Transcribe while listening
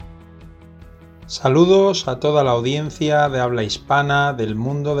Saludos a toda la audiencia de habla hispana del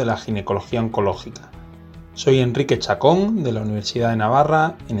mundo de la ginecología oncológica. Soy Enrique Chacón de la Universidad de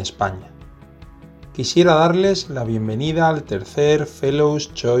Navarra, en España. Quisiera darles la bienvenida al tercer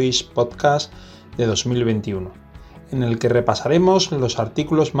Fellows Choice Podcast de 2021, en el que repasaremos los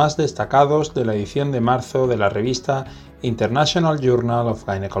artículos más destacados de la edición de marzo de la revista International Journal of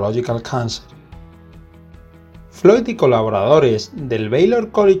Gynecological Cancer. Floyd y colaboradores del Baylor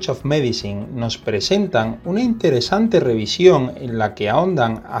College of Medicine nos presentan una interesante revisión en la que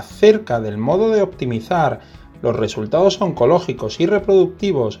ahondan acerca del modo de optimizar los resultados oncológicos y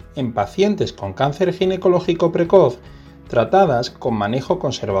reproductivos en pacientes con cáncer ginecológico precoz tratadas con manejo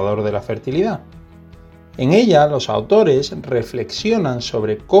conservador de la fertilidad. En ella, los autores reflexionan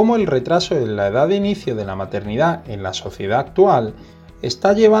sobre cómo el retraso de la edad de inicio de la maternidad en la sociedad actual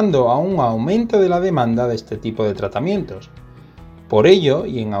está llevando a un aumento de la demanda de este tipo de tratamientos. Por ello,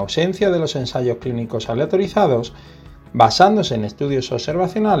 y en ausencia de los ensayos clínicos aleatorizados, basándose en estudios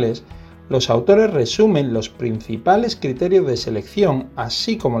observacionales, los autores resumen los principales criterios de selección,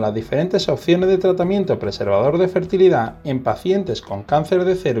 así como las diferentes opciones de tratamiento preservador de fertilidad en pacientes con cáncer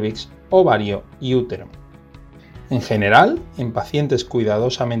de cérvix, ovario y útero. En general, en pacientes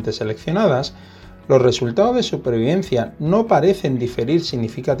cuidadosamente seleccionadas, los resultados de supervivencia no parecen diferir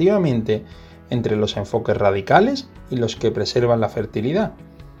significativamente entre los enfoques radicales y los que preservan la fertilidad.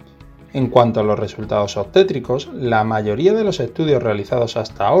 En cuanto a los resultados obstétricos, la mayoría de los estudios realizados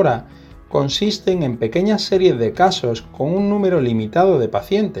hasta ahora consisten en pequeñas series de casos con un número limitado de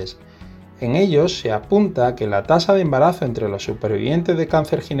pacientes. En ellos se apunta que la tasa de embarazo entre los supervivientes de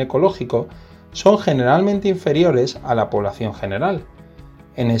cáncer ginecológico son generalmente inferiores a la población general.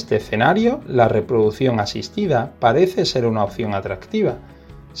 En este escenario, la reproducción asistida parece ser una opción atractiva.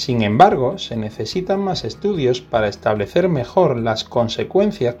 Sin embargo, se necesitan más estudios para establecer mejor las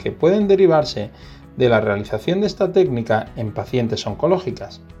consecuencias que pueden derivarse de la realización de esta técnica en pacientes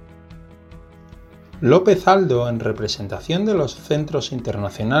oncológicas. López Aldo, en representación de los Centros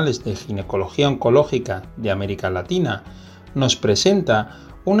Internacionales de Ginecología Oncológica de América Latina, nos presenta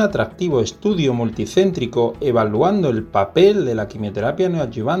un atractivo estudio multicéntrico evaluando el papel de la quimioterapia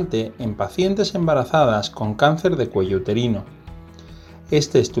neoadyuvante en pacientes embarazadas con cáncer de cuello uterino.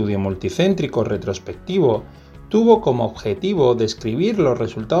 Este estudio multicéntrico retrospectivo tuvo como objetivo describir los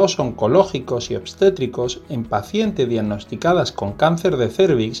resultados oncológicos y obstétricos en pacientes diagnosticadas con cáncer de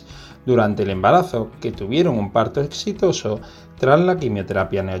cérvix durante el embarazo que tuvieron un parto exitoso tras la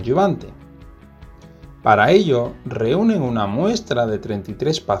quimioterapia neoadyuvante. Para ello, reúnen una muestra de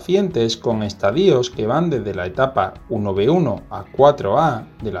 33 pacientes con estadios que van desde la etapa 1B1 a 4A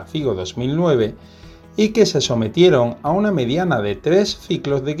de la FIGO 2009 y que se sometieron a una mediana de 3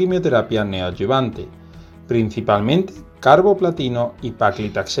 ciclos de quimioterapia neoadyuvante, principalmente carboplatino y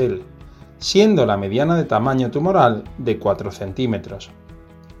paclitaxel, siendo la mediana de tamaño tumoral de 4 centímetros.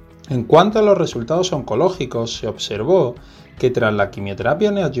 En cuanto a los resultados oncológicos, se observó que tras la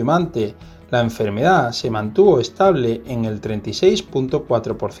quimioterapia neoadyuvante, la enfermedad se mantuvo estable en el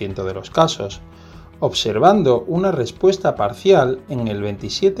 36.4% de los casos, observando una respuesta parcial en el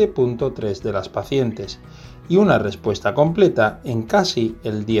 27.3% de las pacientes y una respuesta completa en casi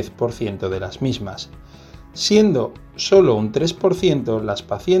el 10% de las mismas, siendo solo un 3% las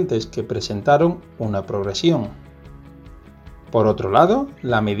pacientes que presentaron una progresión. Por otro lado,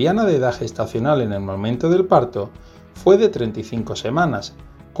 la mediana de edad gestacional en el momento del parto fue de 35 semanas,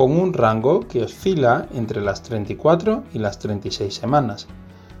 con un rango que oscila entre las 34 y las 36 semanas,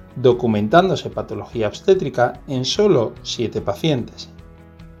 documentándose patología obstétrica en solo 7 pacientes.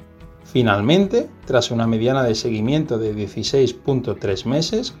 Finalmente, tras una mediana de seguimiento de 16.3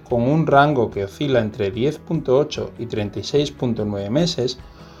 meses, con un rango que oscila entre 10.8 y 36.9 meses,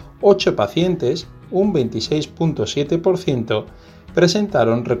 8 pacientes, un 26.7%,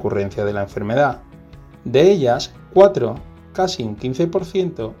 presentaron recurrencia de la enfermedad. De ellas, 4, casi un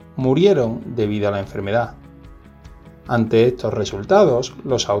 15%, murieron debido a la enfermedad. Ante estos resultados,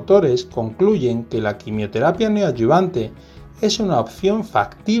 los autores concluyen que la quimioterapia neoadyuvante es una opción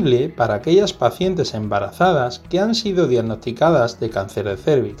factible para aquellas pacientes embarazadas que han sido diagnosticadas de cáncer de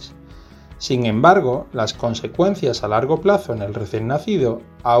cérvix. Sin embargo, las consecuencias a largo plazo en el recién nacido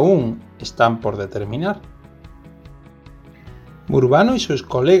aún están por determinar. Burbano y sus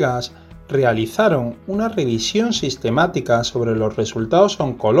colegas realizaron una revisión sistemática sobre los resultados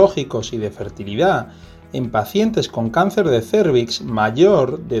oncológicos y de fertilidad en pacientes con cáncer de cérvix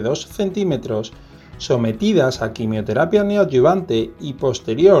mayor de 2 centímetros sometidas a quimioterapia neoadyuvante y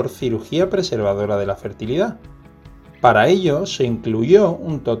posterior cirugía preservadora de la fertilidad. Para ello se incluyó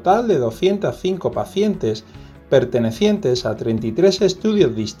un total de 205 pacientes pertenecientes a 33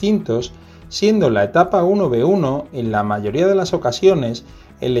 estudios distintos siendo la etapa 1B1 en la mayoría de las ocasiones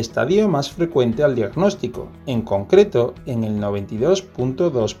el estadio más frecuente al diagnóstico, en concreto en el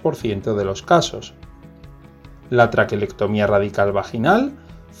 92.2% de los casos. La traquelectomía radical vaginal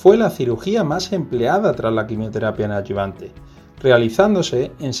fue la cirugía más empleada tras la quimioterapia neoadyuvante,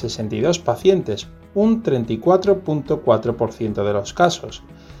 realizándose en 62 pacientes, un 34.4% de los casos.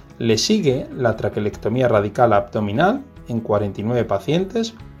 Le sigue la traquelectomía radical abdominal en 49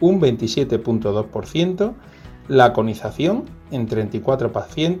 pacientes, un 27.2%, la conización en 34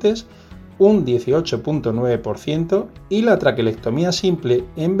 pacientes, un 18.9% y la traquelectomía simple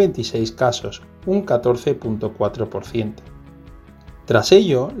en 26 casos, un 14.4%. Tras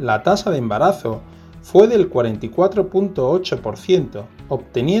ello, la tasa de embarazo fue del 44.8%,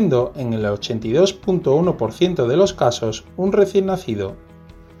 obteniendo en el 82.1% de los casos un recién nacido.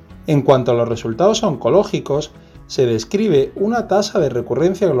 En cuanto a los resultados oncológicos, se describe una tasa de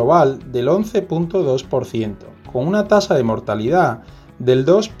recurrencia global del 11.2%, con una tasa de mortalidad del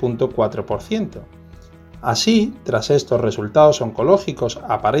 2.4%. Así, tras estos resultados oncológicos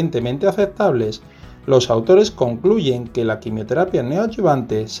aparentemente aceptables, los autores concluyen que la quimioterapia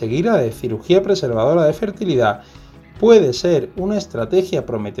neoadyuvante seguida de cirugía preservadora de fertilidad puede ser una estrategia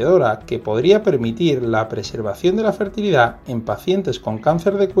prometedora que podría permitir la preservación de la fertilidad en pacientes con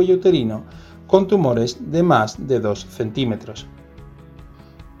cáncer de cuello uterino con tumores de más de 2 centímetros.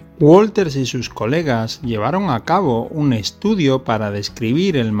 Walters y sus colegas llevaron a cabo un estudio para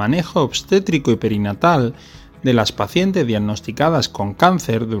describir el manejo obstétrico y perinatal de las pacientes diagnosticadas con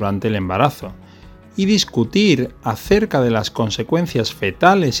cáncer durante el embarazo y discutir acerca de las consecuencias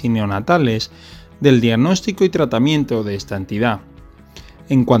fetales y neonatales del diagnóstico y tratamiento de esta entidad.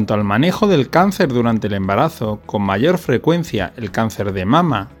 En cuanto al manejo del cáncer durante el embarazo, con mayor frecuencia el cáncer de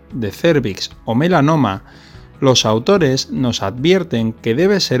mama, de cérvix o melanoma, los autores nos advierten que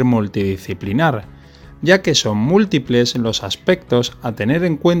debe ser multidisciplinar, ya que son múltiples los aspectos a tener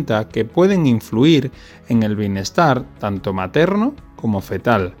en cuenta que pueden influir en el bienestar tanto materno como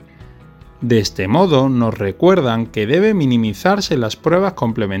fetal. De este modo, nos recuerdan que debe minimizarse las pruebas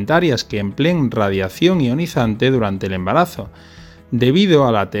complementarias que empleen radiación ionizante durante el embarazo, debido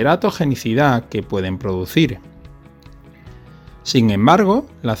a la teratogenicidad que pueden producir. Sin embargo,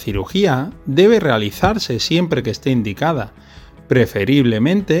 la cirugía debe realizarse siempre que esté indicada,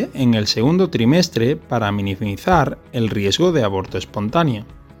 preferiblemente en el segundo trimestre para minimizar el riesgo de aborto espontáneo.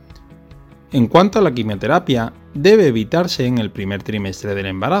 En cuanto a la quimioterapia, debe evitarse en el primer trimestre del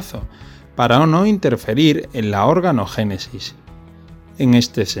embarazo, para no interferir en la organogénesis. En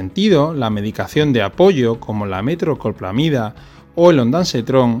este sentido, la medicación de apoyo como la metoclopramida o el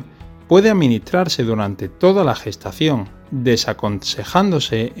ondansetron puede administrarse durante toda la gestación,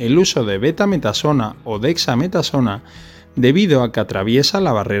 desaconsejándose el uso de betametasona o dexametasona debido a que atraviesa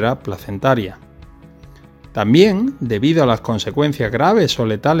la barrera placentaria. También, debido a las consecuencias graves o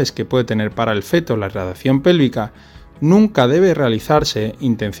letales que puede tener para el feto la radiación pélvica, nunca debe realizarse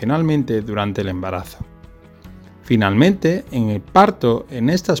intencionalmente durante el embarazo. Finalmente, en el parto en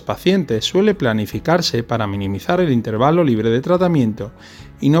estas pacientes suele planificarse para minimizar el intervalo libre de tratamiento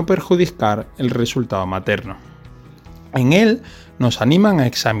y no perjudicar el resultado materno. En él nos animan a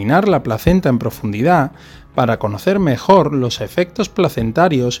examinar la placenta en profundidad para conocer mejor los efectos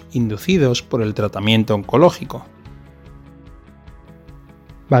placentarios inducidos por el tratamiento oncológico.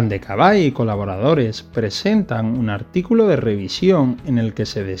 Van de Cavall y colaboradores presentan un artículo de revisión en el que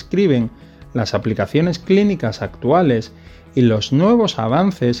se describen las aplicaciones clínicas actuales y los nuevos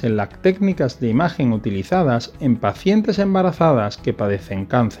avances en las técnicas de imagen utilizadas en pacientes embarazadas que padecen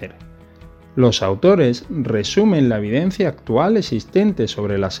cáncer. Los autores resumen la evidencia actual existente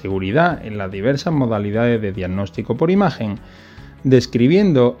sobre la seguridad en las diversas modalidades de diagnóstico por imagen,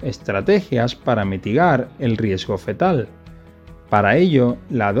 describiendo estrategias para mitigar el riesgo fetal. Para ello,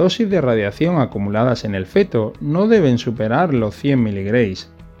 la dosis de radiación acumuladas en el feto no deben superar los 100 mg.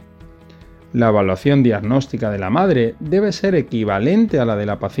 La evaluación diagnóstica de la madre debe ser equivalente a la de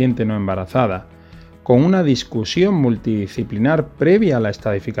la paciente no embarazada, con una discusión multidisciplinar previa a la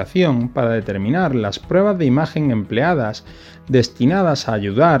estadificación para determinar las pruebas de imagen empleadas destinadas a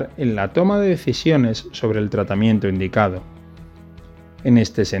ayudar en la toma de decisiones sobre el tratamiento indicado. En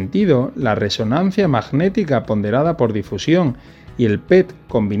este sentido, la resonancia magnética ponderada por difusión y el PET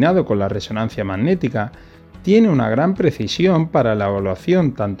combinado con la resonancia magnética tiene una gran precisión para la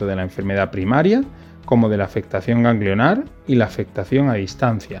evaluación tanto de la enfermedad primaria como de la afectación ganglionar y la afectación a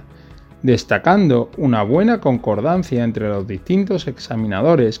distancia, destacando una buena concordancia entre los distintos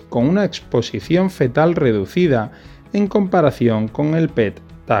examinadores con una exposición fetal reducida en comparación con el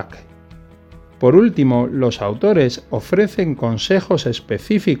PET-TAC. Por último, los autores ofrecen consejos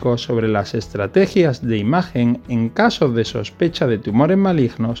específicos sobre las estrategias de imagen en caso de sospecha de tumores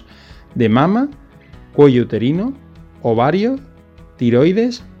malignos de mama, cuello uterino, ovario,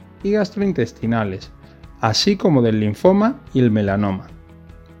 tiroides y gastrointestinales, así como del linfoma y el melanoma.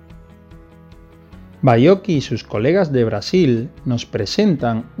 Baiocchi y sus colegas de Brasil nos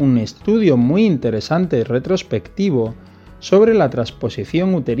presentan un estudio muy interesante y retrospectivo sobre la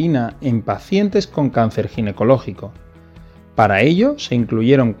transposición uterina en pacientes con cáncer ginecológico. Para ello, se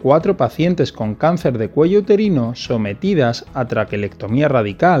incluyeron 4 pacientes con cáncer de cuello uterino sometidas a traquelectomía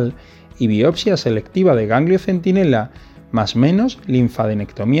radical y biopsia selectiva de ganglio centinela más menos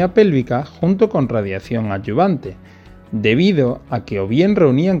linfadenectomía pélvica junto con radiación adyuvante, debido a que o bien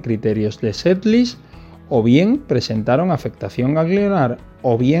reunían criterios de setlist o bien presentaron afectación ganglionar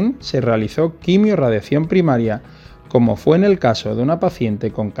o bien se realizó quimiorradiación primaria, como fue en el caso de una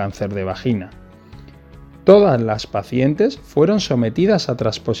paciente con cáncer de vagina. Todas las pacientes fueron sometidas a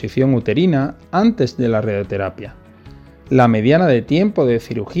transposición uterina antes de la radioterapia. La mediana de tiempo de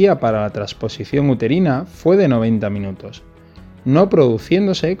cirugía para la transposición uterina fue de 90 minutos, no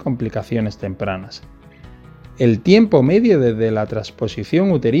produciéndose complicaciones tempranas. El tiempo medio desde la transposición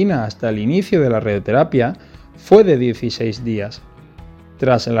uterina hasta el inicio de la radioterapia fue de 16 días.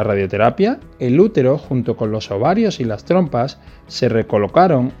 Tras la radioterapia, el útero junto con los ovarios y las trompas se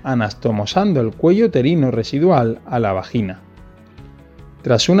recolocaron anastomosando el cuello uterino residual a la vagina.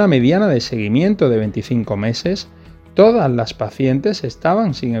 Tras una mediana de seguimiento de 25 meses, todas las pacientes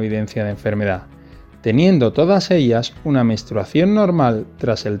estaban sin evidencia de enfermedad, teniendo todas ellas una menstruación normal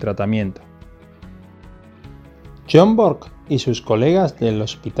tras el tratamiento. John Borg y sus colegas del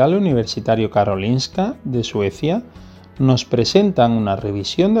Hospital Universitario Karolinska de Suecia nos presentan una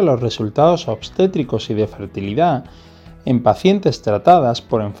revisión de los resultados obstétricos y de fertilidad en pacientes tratadas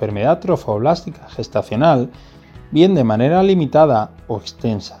por enfermedad trofoblástica gestacional, bien de manera limitada o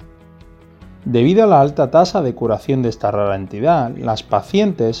extensa. Debido a la alta tasa de curación de esta rara entidad, las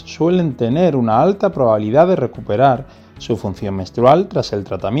pacientes suelen tener una alta probabilidad de recuperar su función menstrual tras el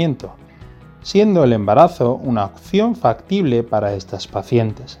tratamiento, siendo el embarazo una opción factible para estas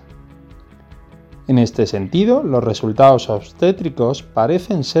pacientes. En este sentido, los resultados obstétricos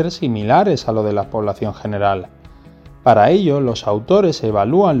parecen ser similares a lo de la población general. Para ello, los autores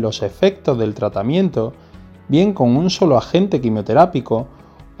evalúan los efectos del tratamiento bien con un solo agente quimioterápico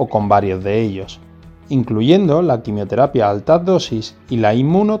o con varios de ellos, incluyendo la quimioterapia a alta dosis y la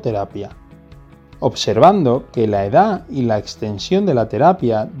inmunoterapia, observando que la edad y la extensión de la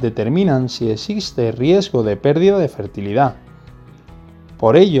terapia determinan si existe riesgo de pérdida de fertilidad.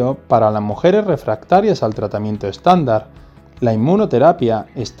 Por ello, para las mujeres refractarias al tratamiento estándar, la inmunoterapia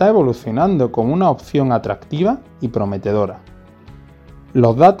está evolucionando como una opción atractiva y prometedora.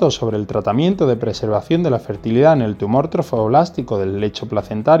 Los datos sobre el tratamiento de preservación de la fertilidad en el tumor trofoblástico del lecho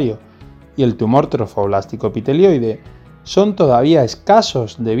placentario y el tumor trofoblástico epitelioide son todavía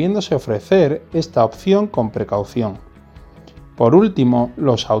escasos, debiéndose ofrecer esta opción con precaución. Por último,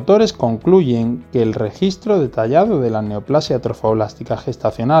 los autores concluyen que el registro detallado de la neoplasia trofoblástica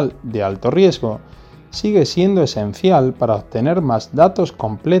gestacional de alto riesgo sigue siendo esencial para obtener más datos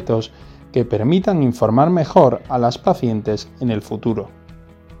completos que permitan informar mejor a las pacientes en el futuro.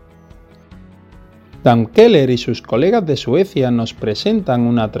 Dan Keller y sus colegas de Suecia nos presentan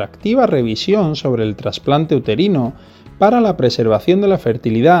una atractiva revisión sobre el trasplante uterino para la preservación de la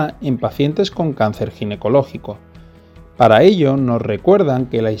fertilidad en pacientes con cáncer ginecológico. Para ello, nos recuerdan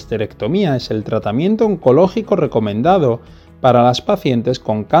que la histerectomía es el tratamiento oncológico recomendado para las pacientes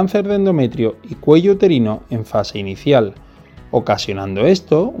con cáncer de endometrio y cuello uterino en fase inicial, ocasionando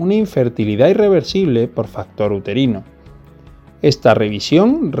esto una infertilidad irreversible por factor uterino. Esta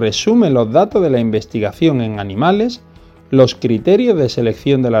revisión resume los datos de la investigación en animales, los criterios de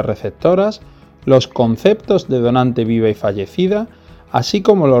selección de las receptoras, los conceptos de donante viva y fallecida, así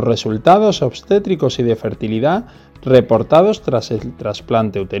como los resultados obstétricos y de fertilidad reportados tras el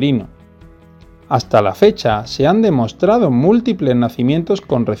trasplante uterino. Hasta la fecha se han demostrado múltiples nacimientos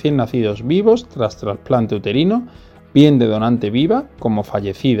con recién nacidos vivos tras trasplante uterino, bien de donante viva como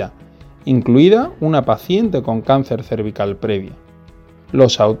fallecida, incluida una paciente con cáncer cervical previo.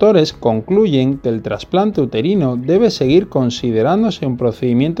 Los autores concluyen que el trasplante uterino debe seguir considerándose un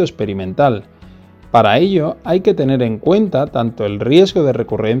procedimiento experimental. Para ello hay que tener en cuenta tanto el riesgo de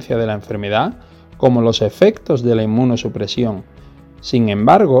recurrencia de la enfermedad como los efectos de la inmunosupresión. Sin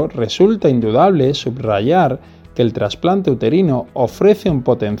embargo, resulta indudable subrayar que el trasplante uterino ofrece un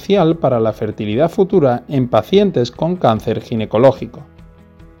potencial para la fertilidad futura en pacientes con cáncer ginecológico.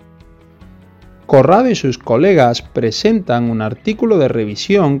 Corrado y sus colegas presentan un artículo de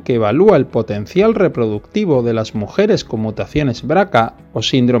revisión que evalúa el potencial reproductivo de las mujeres con mutaciones BRCA o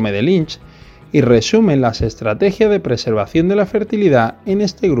síndrome de Lynch y resumen las estrategias de preservación de la fertilidad en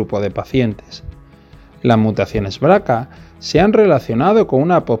este grupo de pacientes. Las mutaciones BRCA se han relacionado con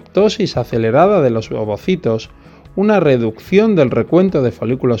una apoptosis acelerada de los ovocitos, una reducción del recuento de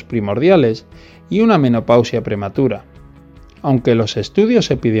folículos primordiales y una menopausia prematura. Aunque los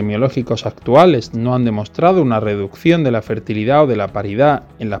estudios epidemiológicos actuales no han demostrado una reducción de la fertilidad o de la paridad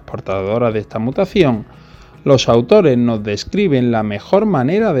en las portadoras de esta mutación, los autores nos describen la mejor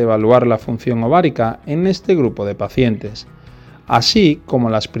manera de evaluar la función ovárica en este grupo de pacientes, así como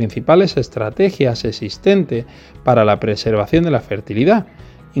las principales estrategias existentes para la preservación de la fertilidad,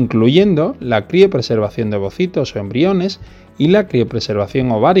 incluyendo la criopreservación de ovocitos o embriones y la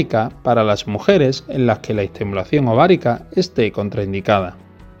criopreservación ovárica para las mujeres en las que la estimulación ovárica esté contraindicada.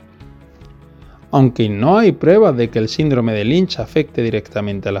 Aunque no hay pruebas de que el síndrome de Lynch afecte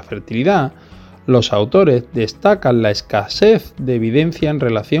directamente a la fertilidad, los autores destacan la escasez de evidencia en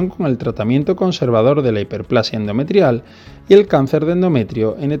relación con el tratamiento conservador de la hiperplasia endometrial y el cáncer de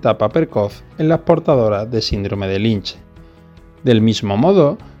endometrio en etapa precoz en las portadoras de síndrome de Lynch. Del mismo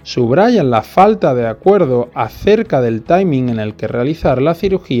modo, subrayan la falta de acuerdo acerca del timing en el que realizar la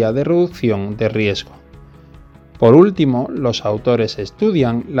cirugía de reducción de riesgo. Por último, los autores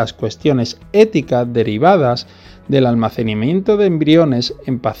estudian las cuestiones éticas derivadas del almacenamiento de embriones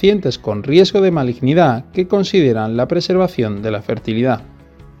en pacientes con riesgo de malignidad que consideran la preservación de la fertilidad.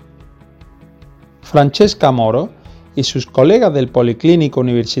 Francesca Moro y sus colegas del Policlinico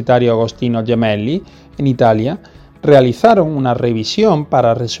Universitario Agostino Gemelli, en Italia, realizaron una revisión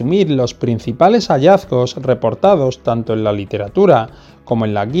para resumir los principales hallazgos reportados tanto en la literatura como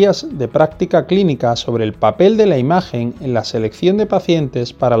en las guías de práctica clínica sobre el papel de la imagen en la selección de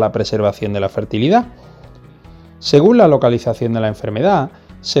pacientes para la preservación de la fertilidad. Según la localización de la enfermedad,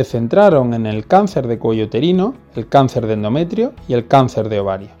 se centraron en el cáncer de cuello uterino, el cáncer de endometrio y el cáncer de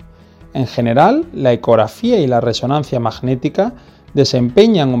ovario. En general, la ecografía y la resonancia magnética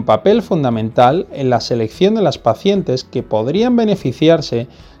desempeñan un papel fundamental en la selección de las pacientes que podrían beneficiarse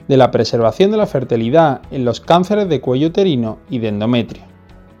de la preservación de la fertilidad en los cánceres de cuello uterino y de endometrio.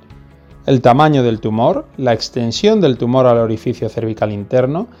 El tamaño del tumor, la extensión del tumor al orificio cervical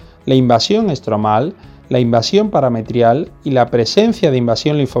interno, la invasión estromal, la invasión parametrial y la presencia de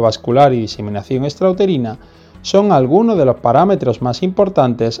invasión linfovascular y diseminación extrauterina son algunos de los parámetros más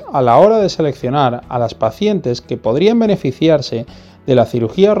importantes a la hora de seleccionar a las pacientes que podrían beneficiarse de la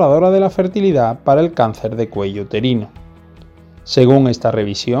cirugía ahorradora de la fertilidad para el cáncer de cuello uterino. Según esta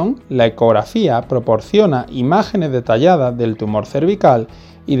revisión, la ecografía proporciona imágenes detalladas del tumor cervical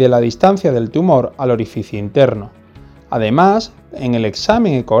y de la distancia del tumor al orificio interno. Además, en el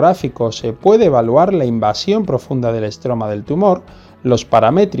examen ecográfico se puede evaluar la invasión profunda del estroma del tumor, los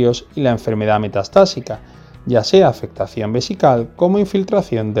parametrios y la enfermedad metastásica, ya sea afectación vesical como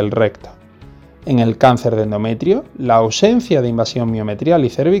infiltración del recto. En el cáncer de endometrio, la ausencia de invasión miometrial y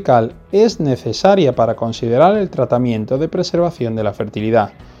cervical es necesaria para considerar el tratamiento de preservación de la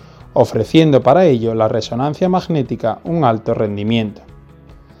fertilidad, ofreciendo para ello la resonancia magnética un alto rendimiento.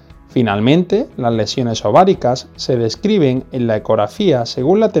 Finalmente, las lesiones ováricas se describen en la ecografía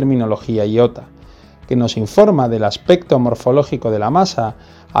según la terminología IOTA, que nos informa del aspecto morfológico de la masa,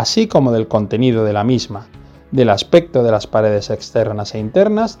 así como del contenido de la misma, del aspecto de las paredes externas e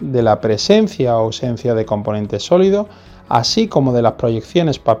internas, de la presencia o ausencia de componente sólido, así como de las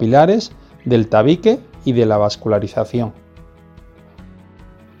proyecciones papilares, del tabique y de la vascularización.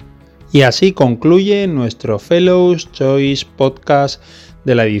 Y así concluye nuestro Fellows Choice Podcast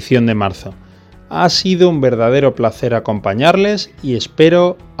de la edición de marzo. Ha sido un verdadero placer acompañarles y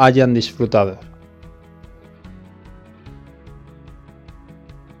espero hayan disfrutado.